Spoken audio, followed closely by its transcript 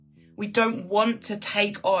We don't want to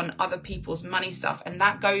take on other people's money stuff. And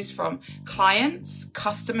that goes from clients,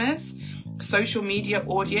 customers, social media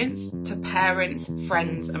audience, to parents,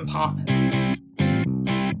 friends, and partners.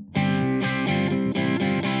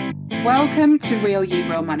 Welcome to Real You,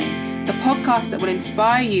 Real Money, the podcast that will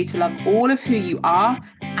inspire you to love all of who you are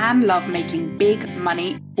and love making big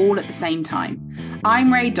money all at the same time.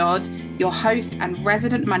 I'm Ray Dodd, your host and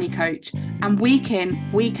resident money coach, and week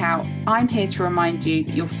in, week out, I'm here to remind you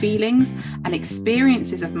that your feelings and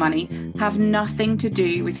experiences of money have nothing to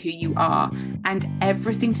do with who you are and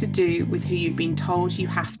everything to do with who you've been told you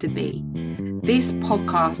have to be. This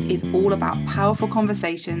podcast is all about powerful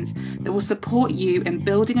conversations that will support you in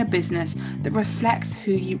building a business that reflects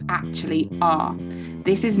who you actually are.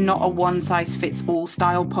 This is not a one-size-fits-all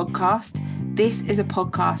style podcast. This is a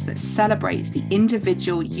podcast that celebrates the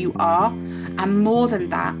individual you are, and more than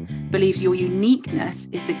that, believes your uniqueness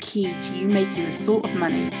is the key to you making the sort of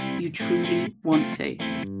money you truly want to.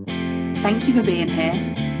 Thank you for being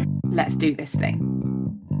here. Let's do this thing.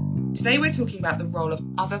 Today we're talking about the role of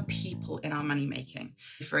other people in our money making.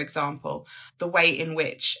 For example, the way in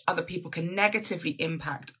which other people can negatively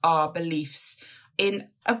impact our beliefs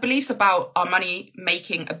about our money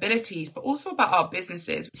making abilities, but also about our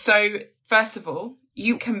businesses. So first of all,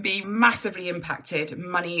 you can be massively impacted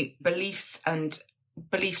money beliefs and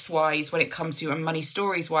beliefs wise when it comes to, and money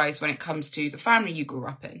stories wise when it comes to the family you grew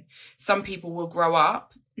up in. Some people will grow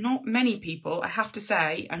up, not many people, I have to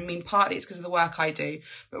say, I mean, partly it's because of the work I do,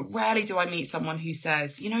 but rarely do I meet someone who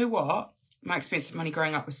says, you know what, my experience of money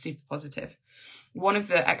growing up was super positive. One of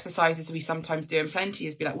the exercises we sometimes do in Plenty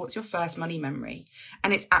is be like, what's your first money memory?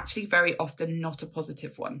 And it's actually very often not a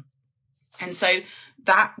positive one. And so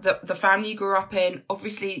that the family you grew up in,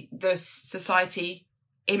 obviously the society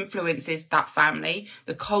influences that family.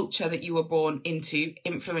 The culture that you were born into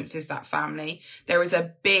influences that family. There is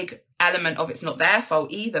a big element of it's not their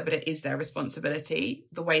fault either, but it is their responsibility,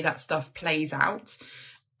 the way that stuff plays out.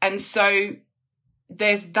 And so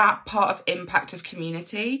there's that part of impact of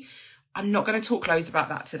community. I'm not going to talk loads about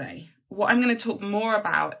that today. What I'm going to talk more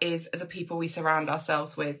about is the people we surround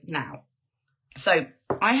ourselves with now. So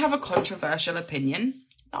I have a controversial opinion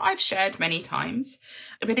that I've shared many times,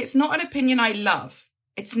 but it's not an opinion I love.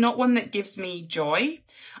 It's not one that gives me joy.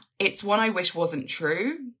 It's one I wish wasn't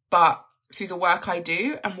true, but through the work I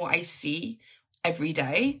do and what I see every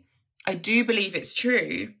day, I do believe it's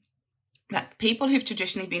true that people who've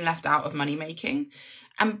traditionally been left out of money making,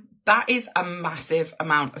 and that is a massive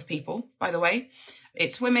amount of people, by the way.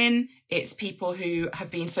 It's women, it's people who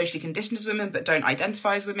have been socially conditioned as women but don't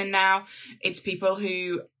identify as women now. It's people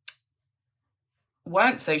who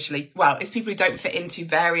weren't it's people who don't fit into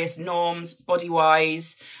various norms,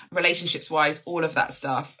 body-wise, relationships-wise, all of that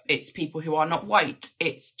stuff. It's people who are not white.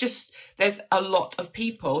 It's just, there's a lot of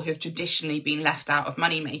people who have traditionally been left out of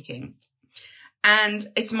money making. And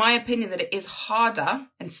it's my opinion that it is harder,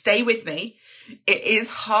 and stay with me, it is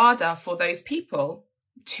harder for those people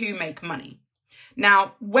to make money.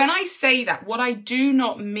 Now, when I say that, what I do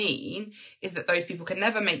not mean is that those people can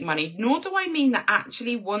never make money, nor do I mean that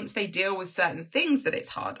actually once they deal with certain things that it's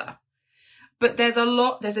harder. But there's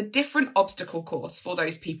a different obstacle course for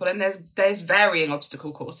those people, and there's varying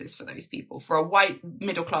obstacle courses for those people. For a white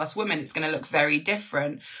middle-class woman, it's going to look very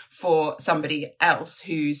different. For somebody else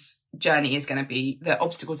whose journey is going to be, the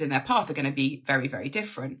obstacles in their path are going to be very, very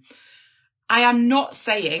different. I am not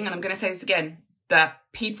saying, and I'm going to say this again, that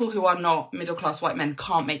people who are not middle-class white men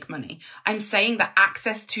can't make money. I'm saying that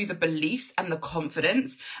access to the beliefs and the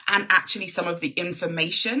confidence and actually some of the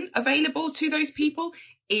information available to those people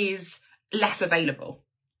is less available.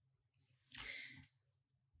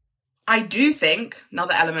 I do think,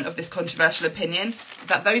 another element of this controversial opinion,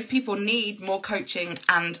 that those people need more coaching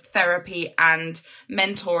and therapy and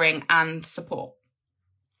mentoring and support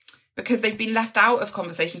because they've been left out of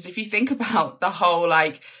conversations. If you think about the whole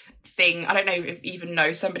thing, I don't know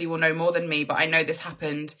if somebody will know more than me, but I know this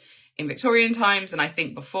happened in Victorian times, and I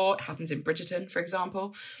think before it happens in Bridgerton, for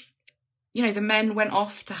example. You know, the men went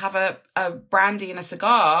off to have a brandy and a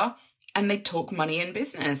cigar, and they'd talk money and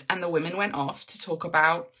business, and the women went off to talk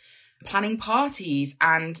about planning parties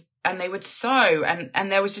and they would sew,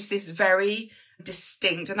 and there was just this very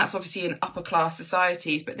distinct, and that's obviously in upper class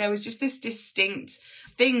societies, but there was just this distinct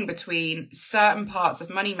thing between certain parts of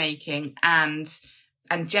money making and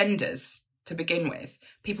genders to begin with.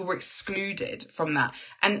 People were excluded from that.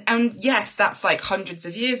 And yes, that's like hundreds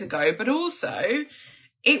of years ago, but also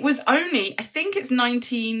it was only, I think it's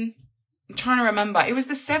I'm trying to remember, it was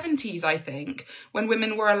the 70s, I think, when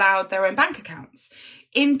women were allowed their own bank accounts.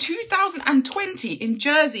 In 2020, in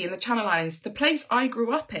Jersey, in the Channel Islands, the place I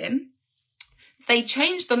grew up in, They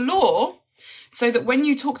changed the law so that when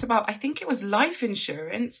you talked about, I think it was life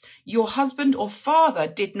insurance, your husband or father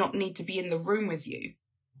did not need to be in the room with you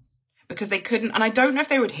because they couldn't. And I don't know if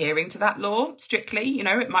they were adhering to that law strictly, you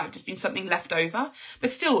know, it might have just been something left over, but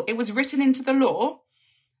still it was written into the law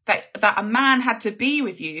that a man had to be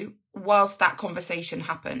with you whilst that conversation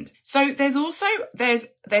happened. So there's also, there's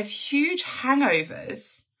huge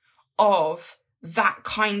hangovers of that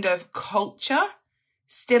kind of culture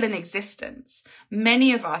still in existence.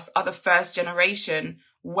 Many of us are the first generation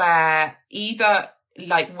where either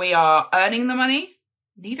like we are earning the money.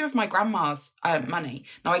 Neither of my grandmas earned money.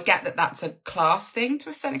 Now I get that that's a class thing to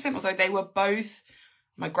a certain extent, although they were both,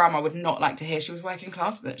 my grandma would not like to hear she was working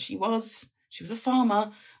class, but she was a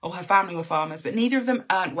farmer, or her family were farmers, but neither of them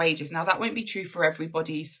earned wages. Now that won't be true for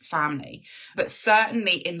everybody's family, but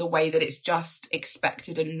certainly in the way that it's just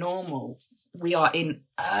expected and normal, we are in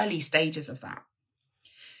early stages of that.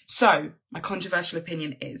 So my controversial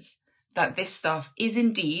opinion is that this stuff is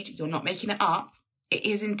indeed, you're not making it up, it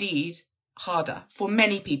is indeed harder for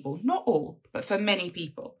many people, not all, but for many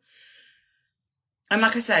people. And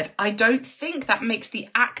like I said, I don't think that makes the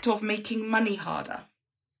act of making money harder.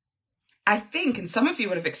 I think, and some of you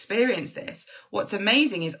would have experienced this, what's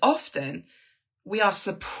amazing is often we are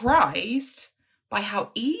surprised by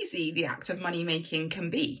how easy the act of money making can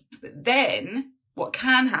be. But then what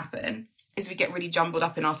can happen is we get really jumbled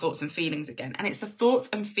up in our thoughts and feelings again. And it's the thoughts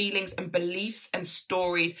and feelings and beliefs and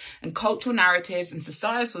stories and cultural narratives and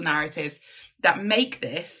societal narratives that make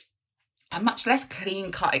this a much less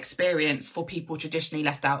clean-cut experience for people traditionally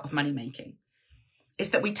left out of money making.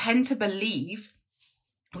 It's that we tend to believe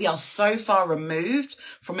we are so far removed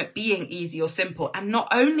from it being easy or simple. And not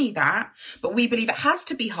only that, but we believe it has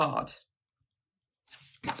to be hard.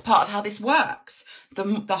 That's part of how this works.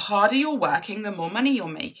 The harder you're working, the more money you're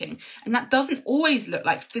making. And that doesn't always look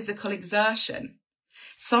like physical exertion.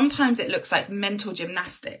 Sometimes it looks like mental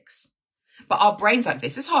gymnastics. But our brain's like,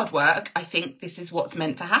 this is hard work. I think this is what's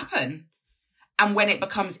meant to happen. And when it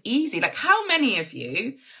becomes easy, like how many of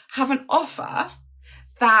you have an offer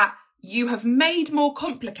that you have made more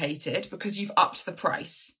complicated because you've upped the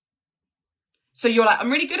price? So you're like, I'm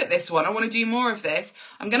really good at this one. I want to do more of this.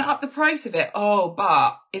 I'm going to up the price of it. Oh,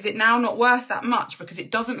 but is it now not worth that much because it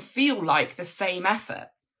doesn't feel like the same effort?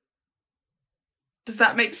 Does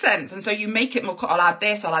that make sense? And so you make it more, I'll add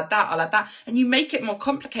this, I'll add that, I'll add that. And you make it more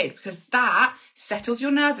complicated because that settles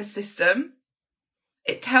your nervous system.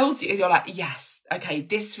 It tells you, you're like, yes, okay,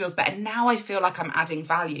 this feels better. Now I feel like I'm adding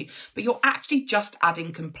value. But you're actually just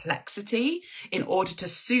adding complexity in order to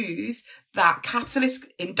soothe that capitalist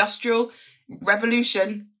industrial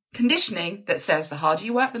revolution conditioning that says the harder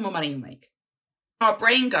you work, the more money you make. Our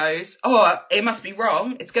brain goes, oh, it must be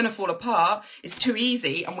wrong. It's going to fall apart. It's too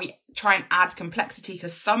easy. And we try and add complexity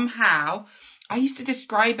because somehow, I used to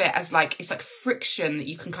describe it as like, it's like friction that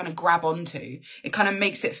you can kind of grab onto. It kind of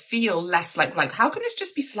makes it feel less like how can this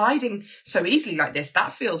just be sliding so easily like this?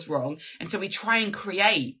 That feels wrong. And so we try and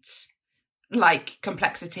create like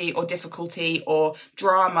complexity or difficulty or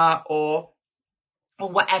drama or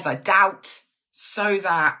whatever, doubt, so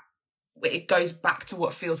that it goes back to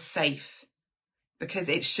what feels safe, because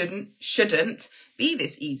it shouldn't be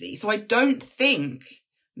this easy. So I don't think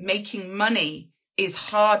making money is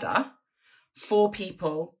harder for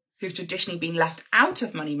people who've traditionally been left out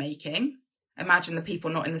of money making. Imagine the people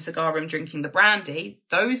not in the cigar room drinking the brandy.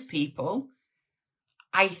 Those people,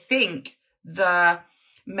 I think the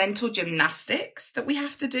mental gymnastics that we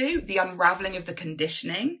have to do, the unravelling of the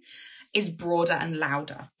conditioning, is broader and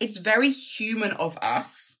louder. It's very human of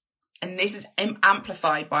us, and this is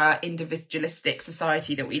amplified by our individualistic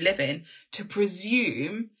society that we live in, to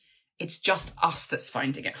presume it's just us that's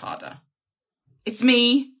finding it harder. It's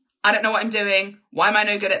me. I don't know what I'm doing. Why am I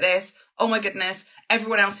no good at this? Oh my goodness,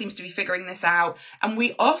 everyone else seems to be figuring this out. And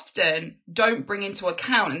we often don't bring into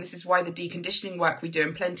account, and this is why the deconditioning work we do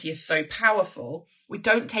in Plenty is so powerful, we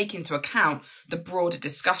don't take into account the broader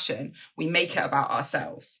discussion. We make it about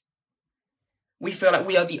ourselves. We feel like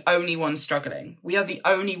we are the only ones struggling. We are the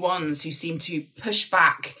only ones who seem to push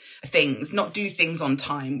back things, not do things on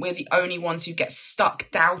time. We're the only ones who get stuck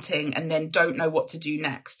doubting and then don't know what to do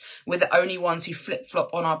next. We're the only ones who flip-flop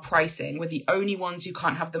on our pricing. We're the only ones who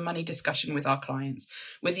can't have the money discussion with our clients.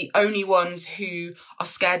 We're the only ones who are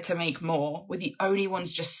scared to make more. We're the only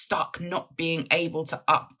ones just stuck not being able to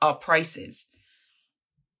up our prices.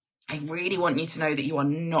 I really want you to know that you are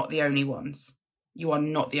not the only ones. You are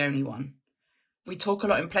not the only one. We talk a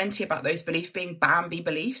lot in Plenty about those beliefs being Bambi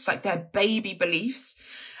beliefs, like they're baby beliefs.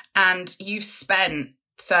 And you've spent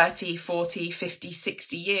 30, 40, 50,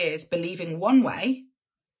 60 years believing one way.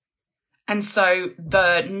 And so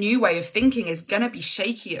the new way of thinking is going to be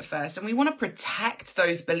shaky at first. And we want to protect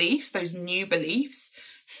those beliefs, those new beliefs,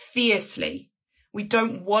 fiercely. We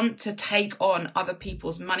don't want to take on other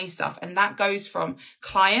people's money stuff. And that goes from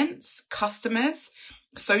clients, customers,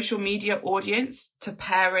 social media audience, to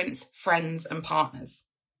parents, friends, and partners.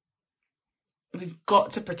 We've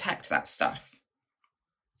got to protect that stuff.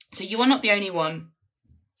 So you are not the only one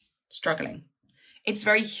struggling. It's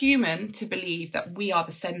very human to believe that we are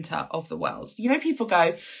the center of the world. You know, people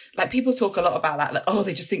go, like, people talk a lot about that, like, oh,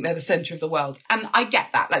 they just think they're the center of the world. And I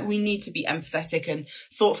get that. Like, we need to be empathetic and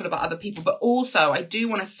thoughtful about other people. But also, I do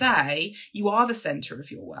want to say, you are the center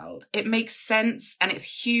of your world. It makes sense and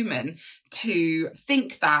it's human to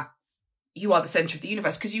think that you are the center of the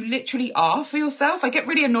universe, because you literally are for yourself. I get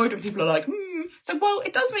really annoyed when people are like, So, well,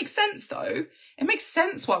 it does make sense, though. It makes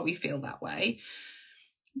sense why we feel that way.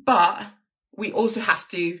 But we also have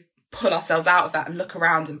to pull ourselves out of that and look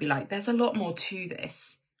around and be like, there's a lot more to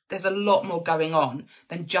this. There's a lot more going on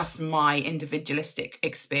than just my individualistic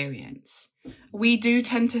experience. We do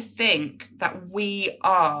tend to think that we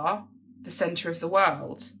are the center of the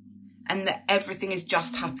world and that everything is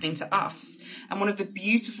just happening to us. And one of the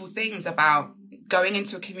beautiful things about going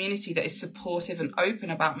into a community that is supportive and open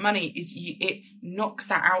about money is it knocks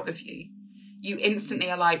that out of you. You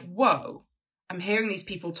instantly are like, whoa, I'm hearing these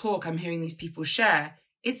people talk. I'm hearing these people share.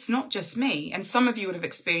 It's not just me. And some of you would have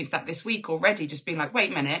experienced that this week already, just being like,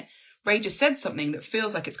 wait a minute, Ray just said something that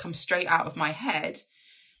feels like it's come straight out of my head.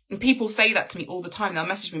 And people say that to me all the time. They'll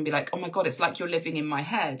message me and be like, oh my God, it's like you're living in my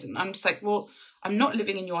head. And I'm just like, well, I'm not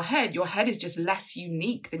living in your head. Your head is just less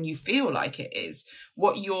unique than you feel like it is.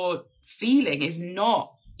 What you're feeling is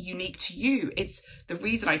not unique to you. It's the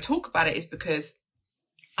reason I talk about it is because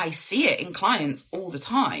I see it in clients all the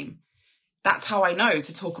time. That's how I know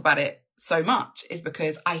to talk about it so much, is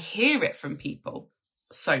because I hear it from people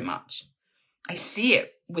so much. I see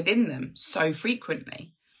it within them so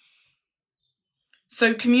frequently.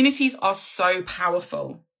 So communities are so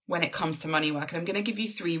powerful when it comes to money work. And I'm going to give you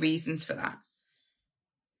 3 reasons for that.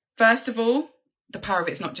 First of all, the power of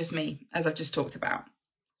it's not just me, as I've just talked about.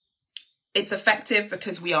 It's effective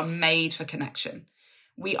because we are made for connection.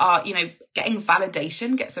 We are, getting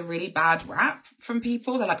validation gets a really bad rap from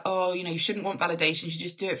people. They're like, oh, you shouldn't want validation. You should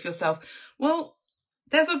just do it for yourself. Well,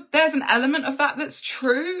 there's an element of that that's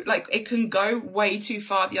true. Like, it can go way too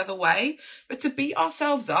far the other way. But to beat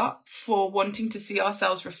ourselves up for wanting to see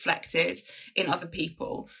ourselves reflected in other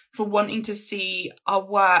people, for wanting to see our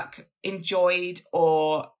work enjoyed,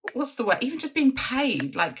 or what's the word, even just being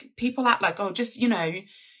paid. Like, people act like, oh, just, I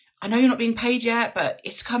know you're not being paid yet, but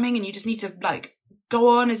it's coming and you just need to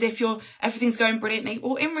go on as if everything's going brilliantly.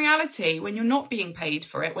 Or in reality, when you're not being paid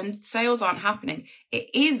for it, when sales aren't happening, it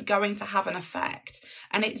is going to have an effect.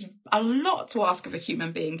 And it's a lot to ask of a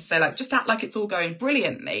human being to say, just act like it's all going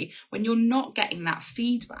brilliantly when you're not getting that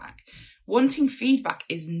feedback. Wanting feedback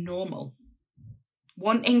is normal.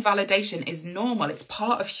 Wanting validation is normal. It's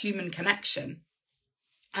part of human connection.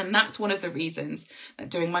 And that's one of the reasons that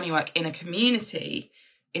doing money work in a community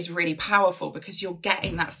is really powerful, because you're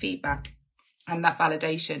getting that feedback and that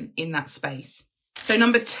validation in that space. So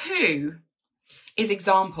number 2 is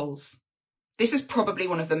examples. This is probably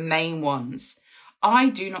one of the main ones. I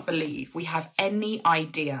do not believe we have any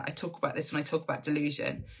idea. I talk about this when I talk about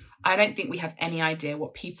delusion. I don't think we have any idea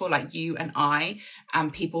what people like you and I,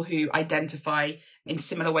 and people who identify in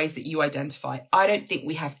similar ways that you identify, I don't think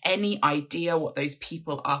we have any idea what those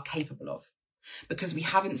people are capable of, because we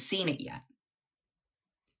haven't seen it yet.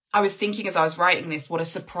 I was thinking as I was writing this, what a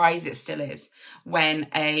surprise it still is when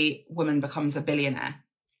a woman becomes a billionaire,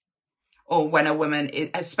 or when a woman is,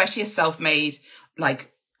 especially a self-made,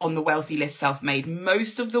 on the wealthy list, self-made.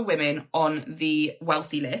 Most of the women on the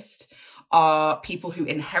wealthy list are people who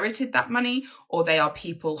inherited that money, or they are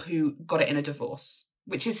people who got it in a divorce,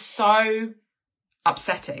 which is so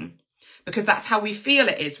upsetting, because that's how we feel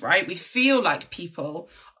it is, right? We feel like people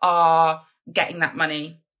are getting that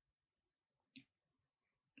money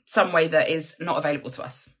some way that is not available to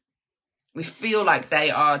us. We feel like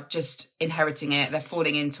they are just inheriting it. They're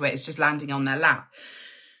falling into it. It's just landing on their lap.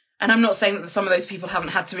 And I'm not saying that some of those people haven't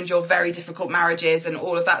had to endure very difficult marriages and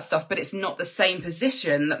all of that stuff, but it's not the same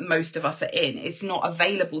position that most of us are in. It's not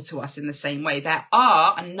available to us in the same way. There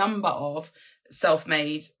are a number of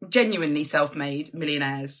self-made, genuinely self-made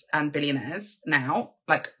millionaires and billionaires now,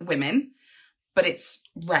 like women, but it's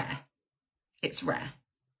rare. It's rare.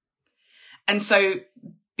 And so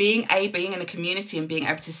being in a community and being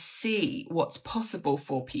able to see what's possible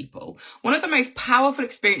for people. One of the most powerful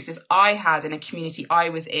experiences I had in a community I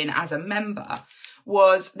was in as a member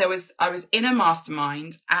was I was in a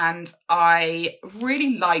mastermind, and I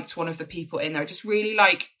really liked one of the people in there.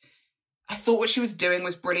 I thought what she was doing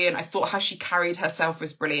was brilliant. I thought how she carried herself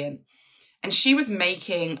was brilliant. And she was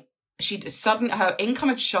her income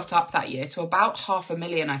had shot up that year to about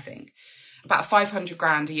 $500,000, I think, about 500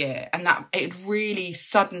 grand a year. And that it really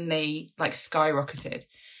suddenly like skyrocketed.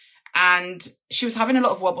 And she was having a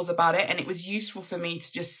lot of wobbles about it. And it was useful for me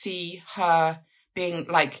to just see her being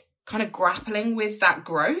like kind of grappling with that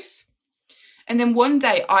growth. And then one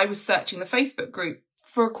day I was searching the Facebook group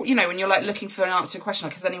for, when you're like looking for an answer to a question,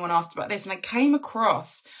 like, has anyone asked about this? And I came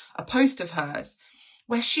across a post of hers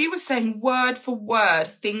where she was saying word for word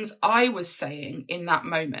things I was saying in that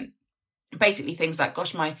moment. Basically things like,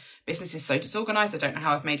 gosh, my business is so disorganized. I don't know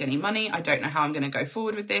how I've made any money. I don't know how I'm going to go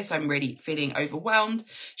forward with this. I'm really feeling overwhelmed.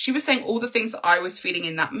 She was saying all the things that I was feeling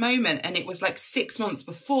in that moment. And it was like 6 months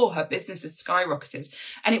before her business had skyrocketed.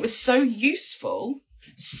 And it was so useful,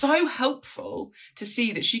 so helpful to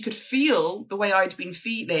see that she could feel the way I'd been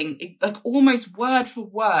feeling, like almost word for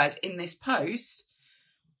word in this post,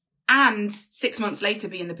 and 6 months later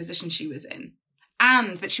be in the position she was in,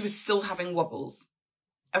 and that she was still having wobbles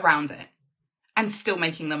around it and still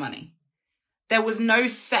making the money. There was no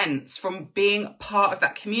sense from being part of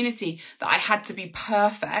that community that I had to be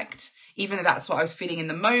perfect, even though that's what I was feeling in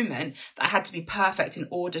the moment, that I had to be perfect in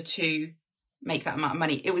order to make that amount of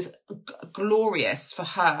money. It was glorious for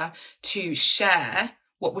her to share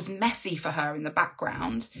what was messy for her in the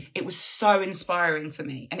background. It was so inspiring for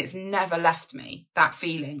me, and it's never left me, that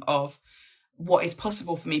feeling of what is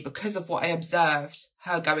possible for me because of what I observed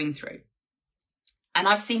her going through. And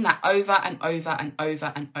I've seen that over and over and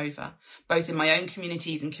over and over, both in my own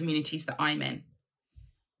communities and communities that I'm in.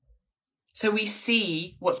 So we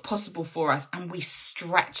see what's possible for us and we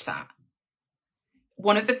stretch that.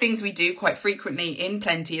 One of the things we do quite frequently in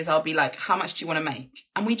Plenty is I'll be like, how much do you want to make?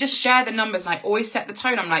 And we just share the numbers, and I always set the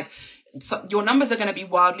tone. I'm like, so your numbers are going to be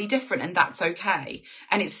wildly different, and that's okay.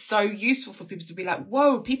 And it's so useful for people to be like,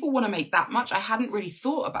 whoa, people want to make that much? I hadn't really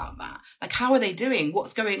thought about that. Like, how are they doing?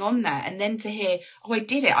 What's going on there? And then to hear, oh, I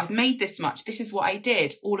did it. I've made this much. This is what I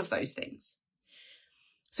did. All of those things.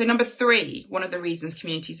 So number 3, one of the reasons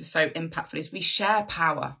communities are so impactful is we share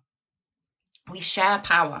power. We share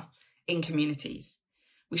power in communities.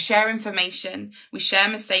 We share information, we share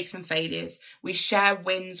mistakes and failures, we share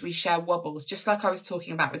wins, we share wobbles, just like I was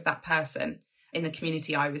talking about with that person in the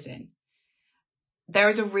community I was in. There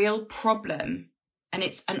is a real problem, and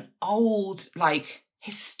it's an old, like,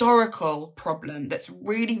 historical problem that's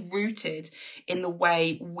really rooted in the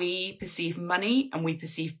way we perceive money and we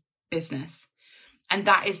perceive business. And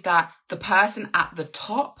that is that the person at the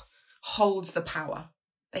top holds the power.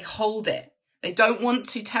 They hold it. They don't want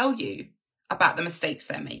to tell you about the mistakes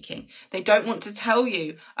they're making. They don't want to tell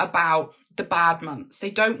you about the bad months.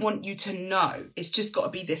 They don't want you to know. It's just got to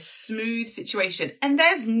be this smooth situation. And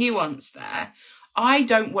there's nuance there. I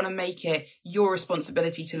don't want to make it your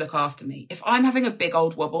responsibility to look after me. If I'm having a big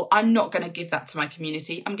old wobble, I'm not going to give that to my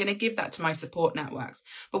community. I'm going to give that to my support networks.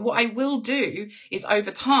 But what I will do is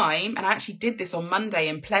over time, and I actually did this on Monday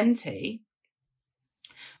in Plenty,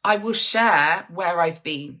 I will share where I've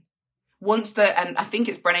been. And I think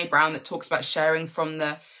it's Brené Brown that talks about sharing from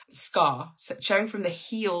the scar, sharing from the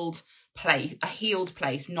healed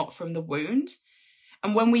place, not from the wound.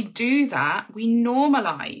 And when we do that, we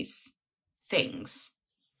normalize things,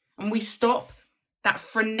 and we stop that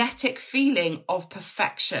frenetic feeling of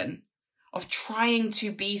perfection, of trying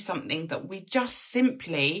to be something that we just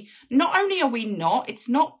simply, not only are we not, it's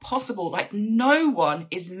not possible. Like, no one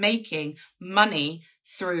is making money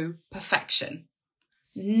through perfection.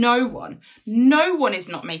 No one is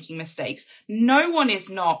not making mistakes. No one is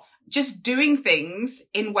not just doing things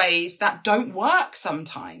in ways that don't work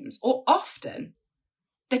sometimes or often.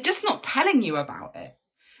 They're just not telling you about it.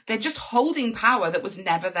 They're just holding power that was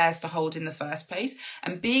never theirs to hold in the first place.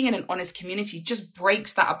 And being in an honest community just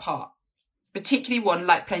breaks that apart. Particularly one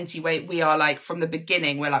like Plenty, where we are like from the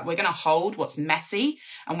beginning, we're going to hold what's messy,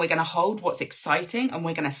 and we're going to hold what's exciting, and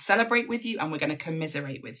we're going to celebrate with you, and we're going to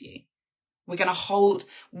commiserate with you. We're going to hold,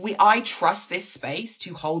 I trust this space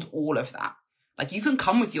to hold all of that. Like, you can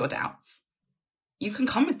come with your doubts. You can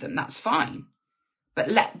come with them. That's fine.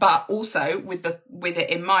 But also with it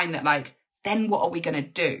in mind that, like, then what are we going to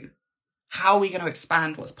do? How are we going to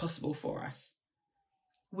expand what's possible for us?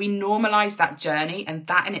 We normalize that journey, and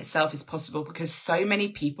that in itself is possible because so many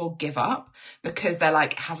people give up because they're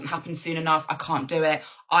like, it hasn't happened soon enough. I can't do it.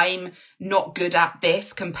 I'm not good at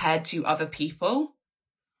this compared to other people.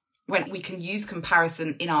 When we can use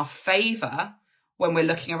comparison in our favor, when we're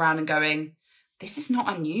looking around and going, this is not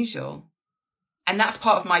unusual. And that's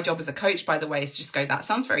part of my job as a coach, by the way, is just go, that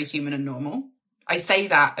sounds very human and normal. I say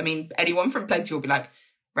that, I mean, anyone from Plenty will be like,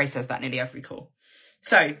 Ray says that nearly every call.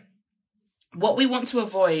 So what we want to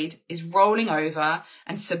avoid is rolling over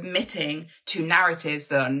and submitting to narratives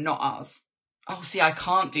that are not ours. Oh, see, I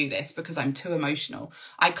can't do this because I'm too emotional.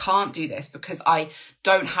 I can't do this because I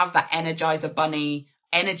don't have that Energizer Bunny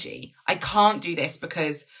energy. I can't do this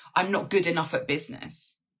because I'm not good enough at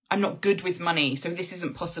business. I'm not good with money, so this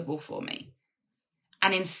isn't possible for me.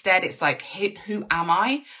 And instead, it's like, who am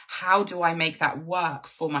I? How do I make that work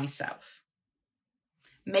for myself?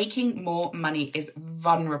 Making more money is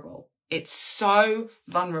vulnerable. It's so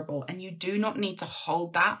vulnerable, and you do not need to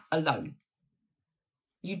hold that alone.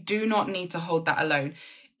 You do not need to hold that alone.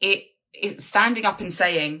 It's standing up and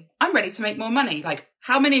saying, I'm ready to make more money. Like,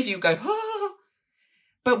 how many of you go, oh?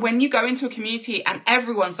 But when you go into a community and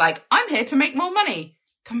everyone's like, I'm here to make more money,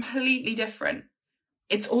 completely different.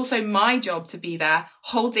 It's also my job to be there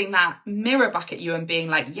holding that mirror back at you and being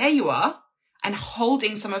like, yeah, you are, and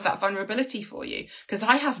holding some of that vulnerability for you. Because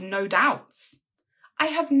I have no doubts. I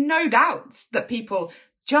have no doubts that people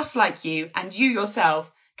just like you and you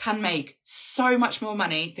yourself can make so much more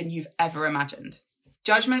money than you've ever imagined.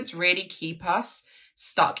 Judgments really keep us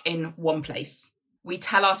stuck in one place. We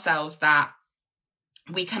tell ourselves that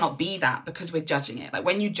we cannot be that because we're judging it. Like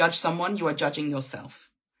when you judge someone, you are judging yourself.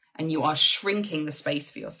 And you are shrinking the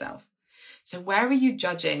space for yourself. So where are you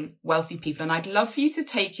judging wealthy people? And I'd love for you to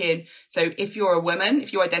take in, so if you're a woman,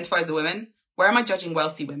 if you identify as a woman, where am I judging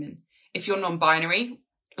wealthy women? If you're non-binary,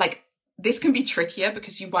 like this can be trickier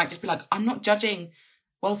because you might just be like, I'm not judging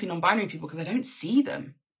wealthy non-binary people because I don't see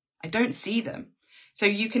them. I don't see them. So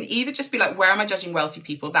you can either just be like, where am I judging wealthy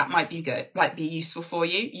people? That might be good, like be useful for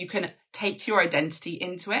you. You can take your identity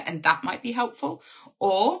into it and that might be helpful.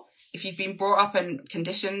 Or if you've been brought up and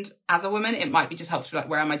conditioned as a woman, it might be just helpful, like,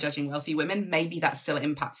 where am I judging wealthy women? Maybe that's still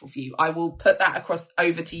impactful for you. I will put that across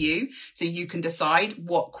over to you so you can decide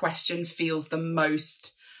what question feels the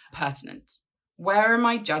most pertinent. Where am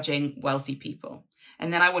I judging wealthy people?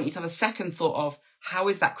 And then I want you to have a second thought of, how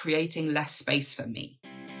is that creating less space for me?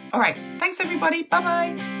 All right. Thanks, everybody.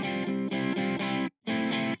 Bye-bye.